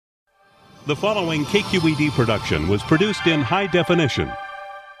The following KQED production was produced in high definition.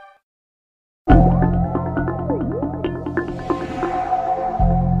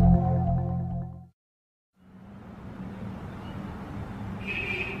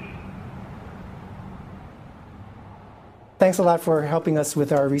 Thanks a lot for helping us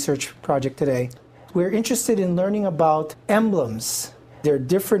with our research project today. We're interested in learning about emblems. They're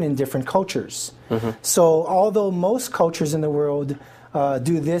different in different cultures. So although most cultures in the world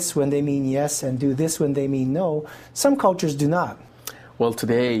do this when they mean yes and do this when they mean no, some cultures do not. Well,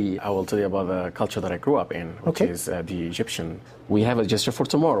 today I will tell you about the culture that I grew up in, which is the Egyptian. We have a gesture for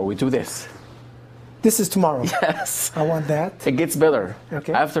tomorrow. We do this. This is tomorrow. Yes. I want that. It gets better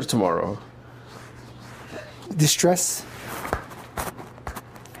Okay. after tomorrow. Distress.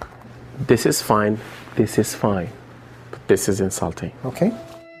 This is fine. This is fine. But this is insulting. Okay.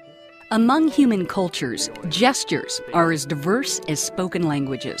 Among human cultures, gestures are as diverse as spoken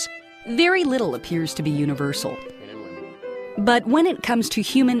languages. Very little appears to be universal. But when it comes to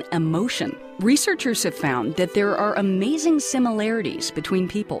human emotion, researchers have found that there are amazing similarities between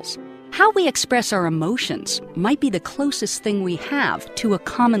peoples. How we express our emotions might be the closest thing we have to a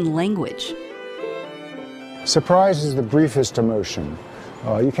common language. Surprise is the briefest emotion.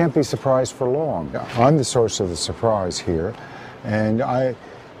 You can't be surprised for long. I'm the source of the surprise here, and I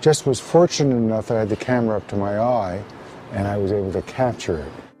just was fortunate enough that I had the camera up to my eye, and I was able to capture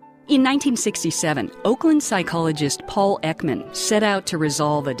it. In 1967, Oakland psychologist Paul Ekman set out to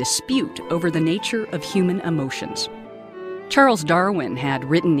resolve a dispute over the nature of human emotions. Charles Darwin had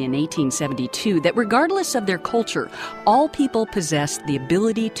written in 1872 that regardless of their culture, all people possessed the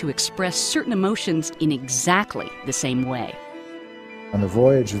ability to express certain emotions in exactly the same way. On the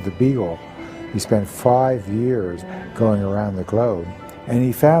voyage of the Beagle, he spent 5 years going around the globe, and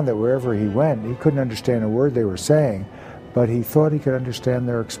he found that wherever he went, he couldn't understand a word they were saying, but he thought he could understand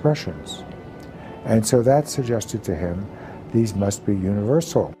their expressions. And so that suggested to him, these must be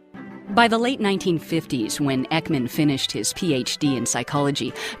universal. By the late 1950s, when Ekman finished his PhD in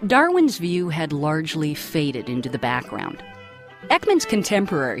psychology, Darwin's view had largely faded into the background. Ekman's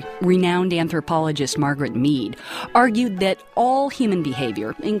contemporary, renowned anthropologist Margaret Mead, argued that all human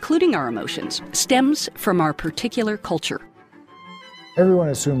behavior, including our emotions, stems from our particular culture. Everyone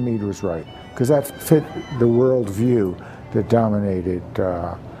assumed Mead was right, because that fit the world view that dominated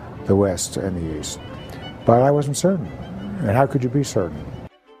the West and the East. But I wasn't certain. And how could you be certain?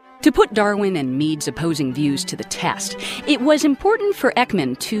 To put Darwin and Mead's opposing views to the test, it was important for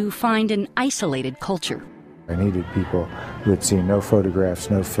Ekman to find an isolated culture. I needed people who had seen no photographs,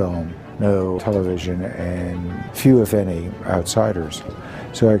 no film, no television, and few, if any, outsiders.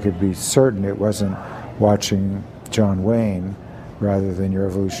 So I could be certain it wasn't watching John Wayne rather than your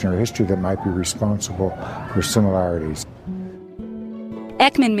evolutionary history that might be responsible for similarities.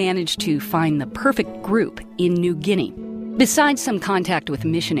 Ekman managed to find the perfect group in New Guinea. Besides some contact with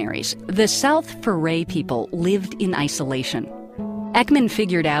missionaries, the South Foray people lived in isolation. Ekman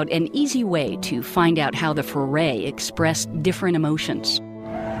figured out an easy way to find out how the Foray expressed different emotions.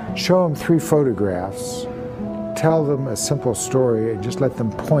 Show them 3 photographs, tell them a simple story, and just let them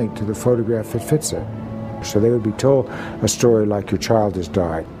point to the photograph that fits it. So they would be told a story like, your child has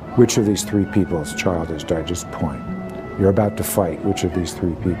died. Which of these 3 people's child has died? Just point. You're about to fight. Which of these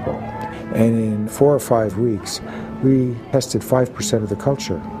 3 people? And in 4 or 5 weeks, we tested 5% of the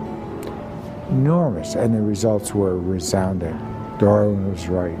culture. Enormous. And the results were resounding. Darwin was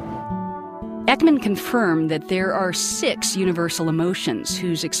right. Ekman confirmed that there are 6 universal emotions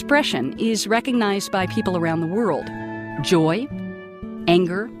whose expression is recognized by people around the world: joy,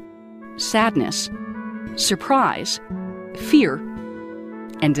 anger, sadness, surprise, fear,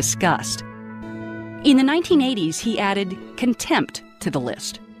 and disgust. In the 1980s, he added contempt to the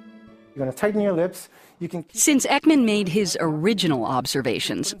list. You're going to tighten your lips. You can. Since Ekman made his original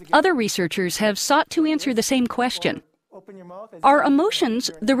observations, other researchers have sought to answer the same question. Are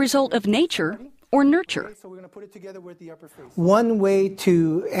emotions the result of nature or nurture? One way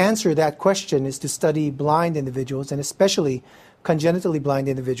to answer that question is to study blind individuals, and especially congenitally blind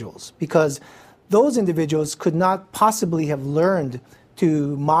individuals, because those individuals could not possibly have learned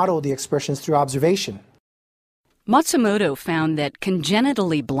to model the expressions through observation. Matsumoto found that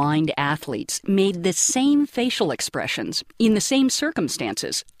congenitally blind athletes made the same facial expressions in the same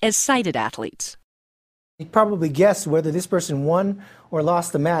circumstances as sighted athletes. You probably guess whether this person won or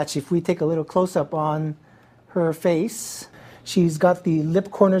lost the match if we take a little close-up on her face. She's got the lip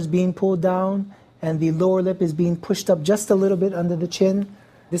corners being pulled down, and the lower lip is being pushed up just a little bit under the chin.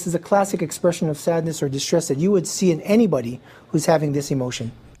 This is a classic expression of sadness or distress that you would see in anybody who's having this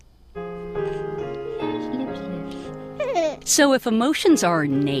emotion. So if emotions are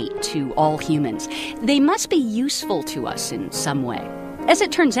innate to all humans, they must be useful to us in some way. As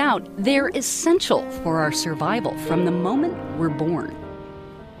it turns out, they're essential for our survival from the moment we're born.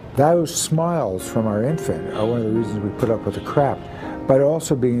 Those smiles from our infant are one of the reasons we put up with the crap, but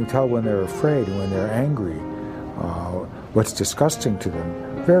also being able to tell when they're afraid and when they're angry, what's disgusting to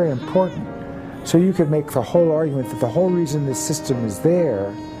them, very important. So you could make the whole argument that the whole reason this system is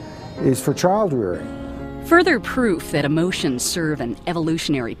there is for child rearing. Further proof that emotions serve an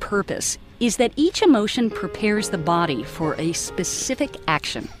evolutionary purpose is that each emotion prepares the body for a specific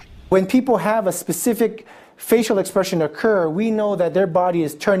action. When people have a specific facial expression occur, we know that their body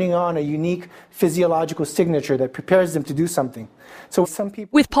is turning on a unique physiological signature that prepares them to do something. So some people...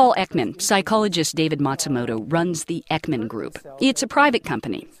 With Paul Ekman, psychologist David Matsumoto runs the Ekman Group. It's a private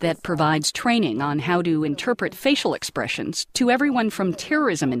company that provides training on how to interpret facial expressions to everyone from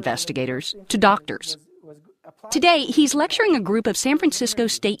terrorism investigators to doctors. Today, he's lecturing a group of San Francisco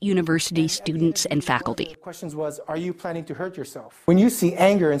State University students and faculty. The question was, are you planning to hurt yourself? When you see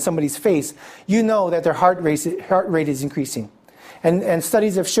anger in somebody's face, you know that their heart rate is increasing. And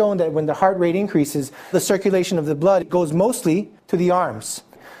studies have shown that when the heart rate increases, the circulation of the blood goes mostly to the arms.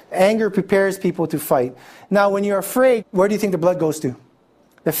 Anger prepares people to fight. Now, when you're afraid, where do you think the blood goes to?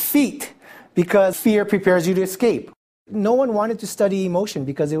 The feet, because fear prepares you to escape. No one wanted to study emotion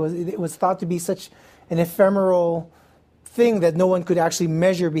because it was thought to be such an ephemeral thing that no one could actually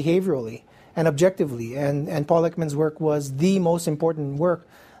measure behaviorally and objectively. And Paul Ekman's work was the most important work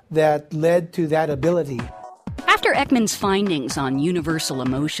that led to that ability. After Ekman's findings on universal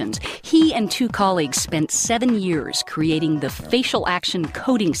emotions, he and two colleagues spent 7 years creating the Facial Action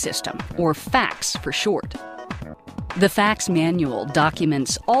Coding System, or FACS for short. The FACS manual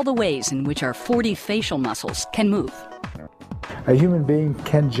documents all the ways in which our 40 facial muscles can move. A human being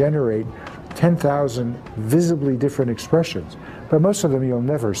can generate 10,000 visibly different expressions, but most of them you'll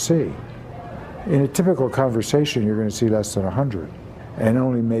never see. In a typical conversation, you're going to see less than 100, and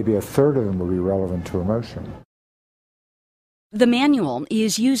only maybe a third of them will be relevant to emotion. The manual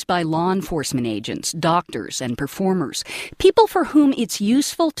is used by law enforcement agents, doctors, and performers, people for whom it's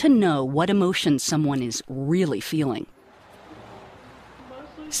useful to know what emotions someone is really feeling.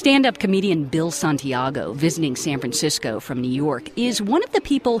 Stand-up comedian Bill Santiago, visiting San Francisco from New York, is one of the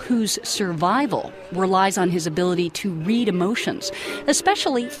people whose survival relies on his ability to read emotions,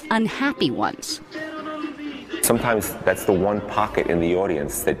 especially unhappy ones. Sometimes that's the one pocket in the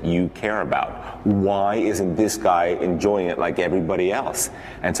audience that you care about. Why isn't this guy enjoying it like everybody else?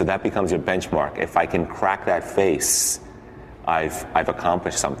 And so that becomes your benchmark. If I can crack that face, I've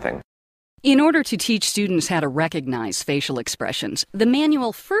accomplished something. In order to teach students how to recognize facial expressions, the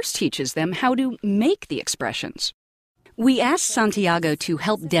manual first teaches them how to make the expressions. We asked Santiago to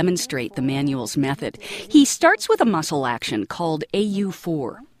help demonstrate the manual's method. He starts with a muscle action called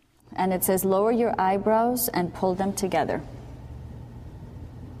AU4. And it says lower your eyebrows and pull them together.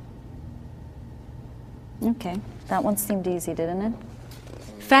 Okay, that one seemed easy, didn't it?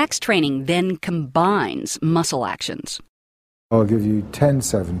 FACS training then combines muscle actions. I'll give you 10,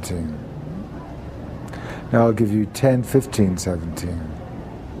 17. Now I'll give you 10, 15, 17.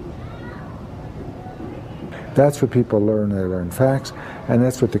 That's what people learn. They learn facts, and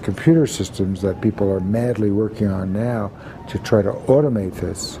that's what the computer systems that people are madly working on now to try to automate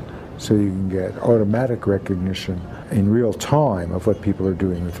this so you can get automatic recognition in real time of what people are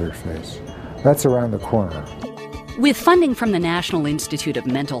doing with their face. That's around the corner. With funding from the National Institute of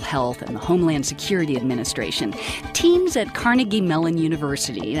Mental Health and the Homeland Security Administration, teams at Carnegie Mellon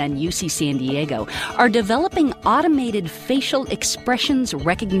University and UC San Diego are developing automated facial expressions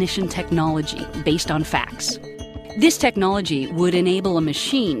recognition technology based on facts. This technology would enable a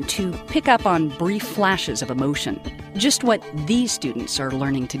machine to pick up on brief flashes of emotion, just what these students are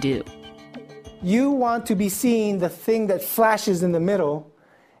learning to do. You want to be seeing the thing that flashes in the middle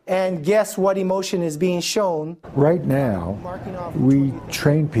and guess what emotion is being shown. Right now, we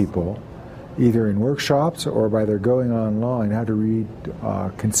train people either in workshops or by their going online how to read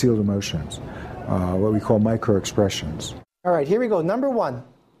concealed emotions, what we call micro-expressions. All right, here we go. Number 1.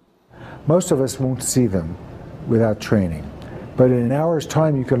 Most of us won't see them without training, but in an hour's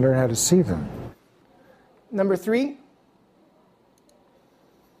time you can learn how to see them. Number 3.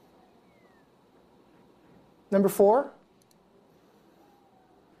 Number 4.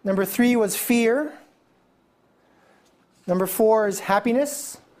 Number 3 was fear. Number 4 is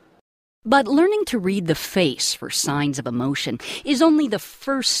happiness. But learning to read the face for signs of emotion is only the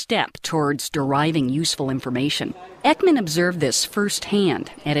first step towards deriving useful information. Ekman observed this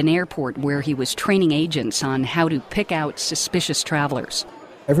firsthand at an airport where he was training agents on how to pick out suspicious travelers.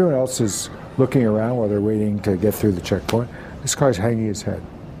 Everyone else is looking around while they're waiting to get through the checkpoint. This guy's hanging his head.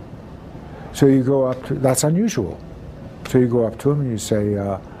 So you go up to, that's unusual. So you go up to him and you say,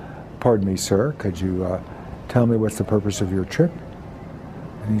 pardon me, sir, could you tell me what's the purpose of your trip?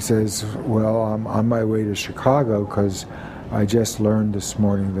 And he says, well, I'm on my way to Chicago because I just learned this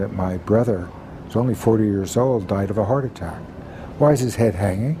morning that my brother, who's only 40 years old, died of a heart attack. Why is his head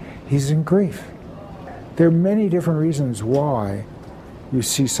hanging? He's in grief. There are many different reasons why you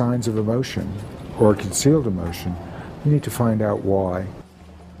see signs of emotion or concealed emotion. You need to find out why.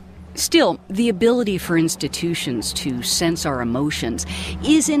 Still, the ability for institutions to sense our emotions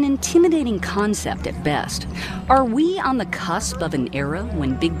is an intimidating concept at best. Are we on the cusp of an era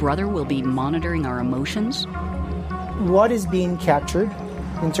when Big Brother will be monitoring our emotions? What is being captured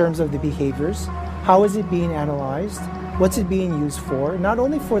in terms of the behaviors? How is it being analyzed? What's it being used for? Not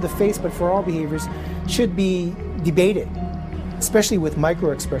only for the face, but for all behaviors, should be debated, especially with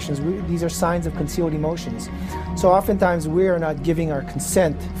micro-expressions. These are signs of concealed emotions. So oftentimes we are not giving our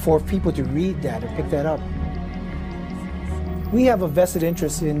consent for people to read that or pick that up. We have a vested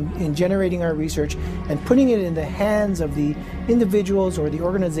interest in generating our research and putting it in the hands of the individuals or the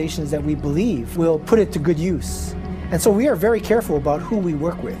organizations that we believe will put it to good use. And so we are very careful about who we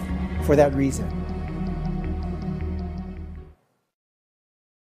work with for that reason.